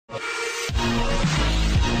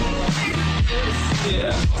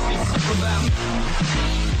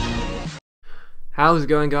How's it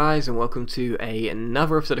going, guys, and welcome to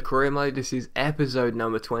another episode of Career Mode. This is episode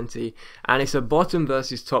number 20 and it's a bottom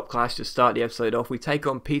versus top clash to start the episode off. We take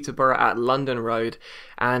on Peterborough at London Road,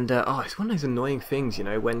 and it's one of those annoying things, you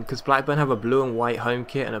know, because Blackburn have a blue and white home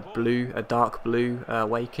kit and a dark blue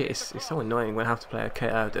away kit. It's so annoying when I have to play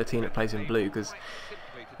a team that plays in blue, because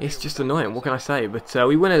it's just annoying, what can I say? But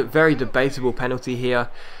we win a very debatable penalty here.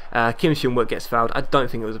 Kim Shin-wook gets fouled. I don't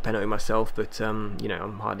think it was a penalty myself, but you know,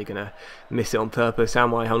 I'm hardly going to miss it on purpose,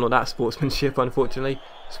 am I? I'm not that sportsmanship, unfortunately.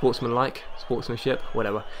 Sportsmanship,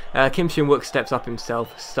 whatever. Kim Shin-wook steps up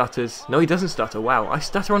himself, stutters. No, he doesn't stutter. Wow, I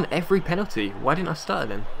stutter on every penalty. Why didn't I stutter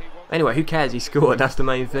then? Anyway, who cares? He scored. That's the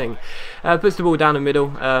main thing. Puts the ball down the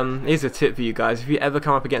middle. Here's a tip for you guys. If you ever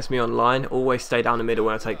come up against me online, always stay down the middle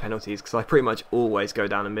when I take penalties, because I pretty much always go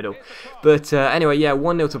down the middle. But anyway, yeah,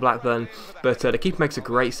 1-0 to Blackburn. But the keeper makes a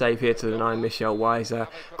great save here to deny Michelle Weiser.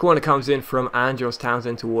 Corner comes in from Andros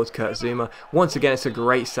Townsend towards Kurt Zuma. Once again, it's a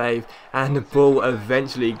great save, and the ball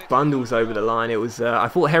eventually bundles over the line. It was I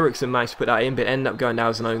thought Henriksen managed to put that in, but it ended up going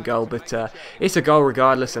down as an own goal. But it's a goal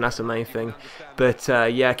regardless, and that's the main thing. But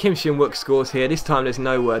yeah, Kim Shin-wook scores here. This time there's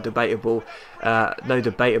no no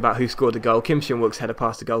debate about who scored the goal. Kim Shin-wook's header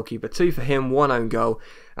past the goalkeeper. 2 for him, 1 own goal.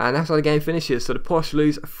 And that's how the game finishes. So the Posh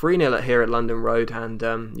lose 3-0 here at London Road, and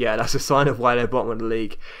yeah, that's a sign of why they're bottom of the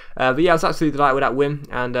league. But yeah, I was absolutely delighted with that win.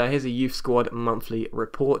 And here's a Youth Squad monthly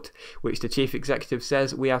report, which the chief executive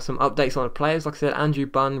says we have some updates on the players. Like I said, Andrew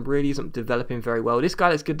Bunn really isn't developing very well. This guy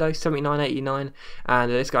looks good though, 79.89,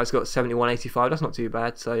 and this guy's got 71.85. That's not too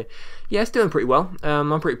bad. So yeah, it's doing pretty well.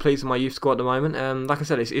 I'm pretty pleased with my youth squad at the moment. Like I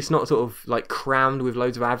said, it's not sort of like crammed with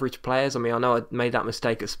loads of average players. I mean, I know I made that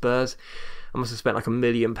mistake at Spurs. I must have spent like £1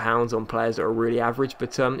 million on players that are really average,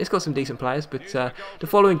 but it's got some decent players. But the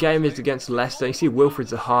following game is against Leicester. You see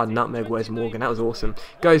Wilfred's a hard nutmeg. Where's Morgan? That was awesome.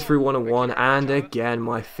 Goes through 1-on-1, and again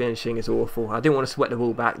my finishing is awful. I didn't want to sweat the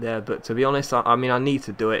ball back there, but to be honest, I mean I need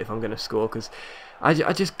to do it if I'm going to score, because I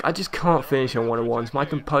just can't finish on 1-on-1s. My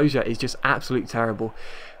composure is just absolutely terrible.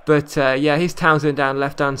 But yeah, here's Townsend down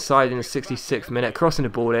left-hand side in the 66th minute, crossing the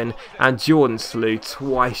ball in, and Jordan Slew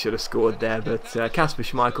twice should have scored there, but Kasper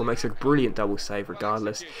Schmeichel makes a brilliant double save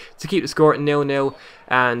regardless to keep the score at 0-0.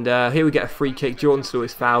 And here we get a free kick. Jordan Slew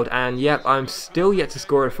is fouled, and yep, I'm still yet to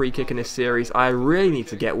score a free kick in this series. I really need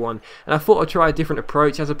to get one, and I thought I'd try a different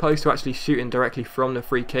approach. As opposed to actually shooting directly from the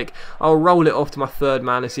free kick, I'll roll it off to my third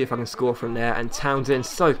man and see if I can score from there. And Townsend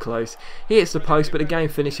so close, he hits the post, but the game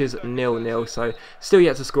finishes 0-0. So still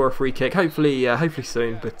yet to score a free kick. Hopefully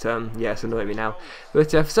soon. But yeah, it's annoying me now.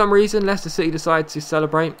 But for some reason, Leicester City decided to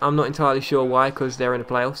celebrate. I'm not entirely sure why, because they're in the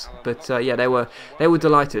playoffs. But yeah, they were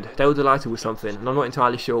delighted. They were delighted with something, and I'm not entirely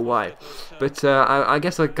sure why. But I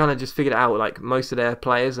guess I kind of just figured it out. Like, most of their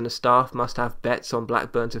players and the staff must have bets on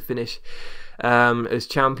Blackburn to finish as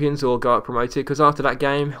champions or go up promoted, because after that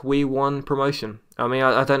game we won promotion. I mean,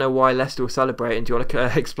 I don't know why Leicester were celebrating. Do you want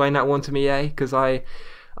to explain that one to me, because I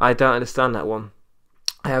don't understand that one.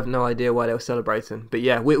 I have no idea why they were celebrating, but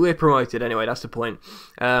yeah, we're promoted anyway. That's the point.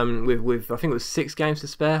 With I think it was 6 games to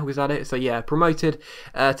spare. Was that it? So yeah, promoted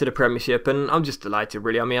to the Premiership, and I'm just delighted,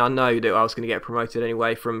 really. I mean, I know that I was going to get promoted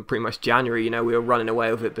anyway from pretty much January. You know, we were running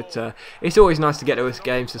away with it, but it's always nice to get those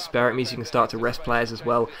games to spare. It means you can start to rest players as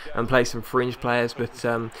well and play some fringe players. But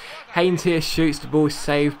Haynes here shoots, the ball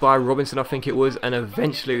saved by Robinson, I think it was, and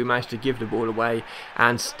eventually we managed to give the ball away,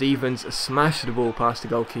 and Stevens smashed the ball past the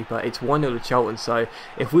goalkeeper. It's 1-0 to Charlton. So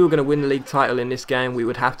if we were going to win the league title in this game, we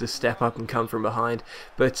would have to step up and come from behind.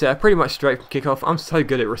 But pretty much straight from kickoff. I'm so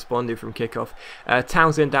good at responding from kickoff.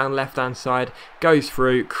 Townsend down left-hand side, goes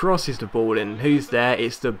through, crosses the ball in. Who's there?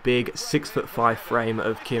 It's the big 6'5" frame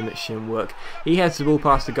of Kim Shin-wook. He heads the ball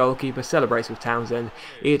past the goalkeeper, celebrates with Townsend.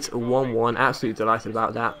 It's 1-1. Absolutely delighted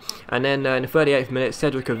about that. And then in the 38th minute,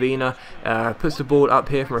 Cedric Avina puts the ball up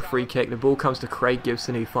here from a free kick. The ball comes to Craig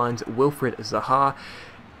Gibson, who finds Wilfred Zaha.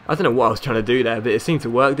 I don't know what I was trying to do there, but it seemed to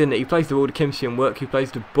work, didn't it? He plays the ball to Kim Shin-wook, who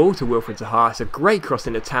plays the ball to Wilfred Zaha. It's a great cross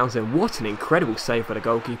into Townsend. What an incredible save by the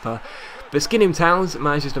goalkeeper. But Skinnim Towns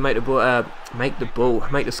manages to make the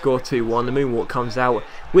score 2-1. The moonwalk comes out.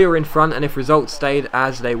 We were in front, and if results stayed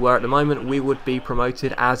as they were at the moment, we would be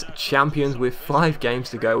promoted as champions with 5 games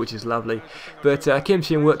to go, which is lovely. But Kim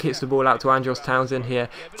Shin-wook hits the ball out to Andros Townsend here.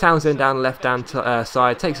 Townsend down left-hand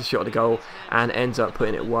side, takes a shot at the goal and ends up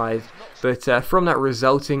putting it wide. But from that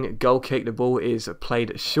resulting goal kick, the ball is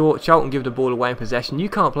played short. Charlton give the ball away in possession. You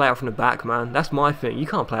can't play out from the back, man. That's my thing. You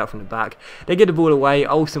can't play out from the back. They get the ball away.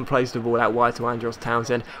 Olsen plays the ball out wide to Andros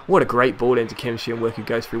Townsend. What a great ball into Kim Shin-wook, who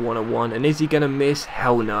goes through one-on-one. And is he going to miss?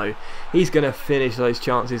 Hell no. He's going to finish those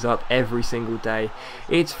chances up every single day.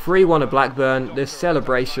 It's 3-1 to Blackburn. The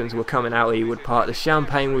celebrations were coming out of Ewood Park. The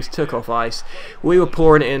champagne was took off ice. We were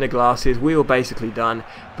pouring it in the glasses. We were basically done.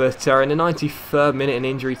 But in the 93rd minute in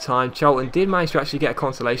injury time, Charlton did manage to actually get a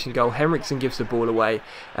consolation goal. Henriksen gives the ball away.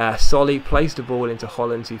 Solly plays the ball into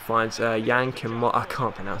Holland, who finds Jan I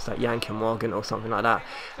can't pronounce that, Jan Morgan or something like that.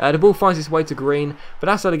 The ball finds its way to Green, but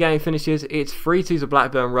that's how the game finishes. It's 3-2 to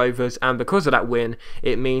Blackburn Rovers, and because of that win,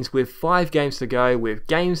 it means with 5 games to go, with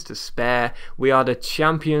games to spare, we are the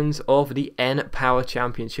champions of the N-Power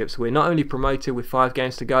Championships. We're not only promoted with 5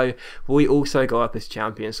 games to go, but we also go up as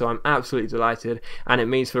champions, so I'm absolutely delighted, and it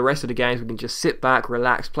means for the rest of the games we can just sit back,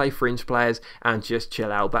 relax, play fringe players and just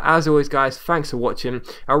chill out. But as always guys, thanks for watching.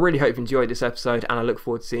 I really hope you enjoyed this episode, and I look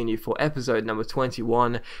forward to seeing you for episode number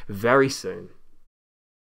 21 very soon.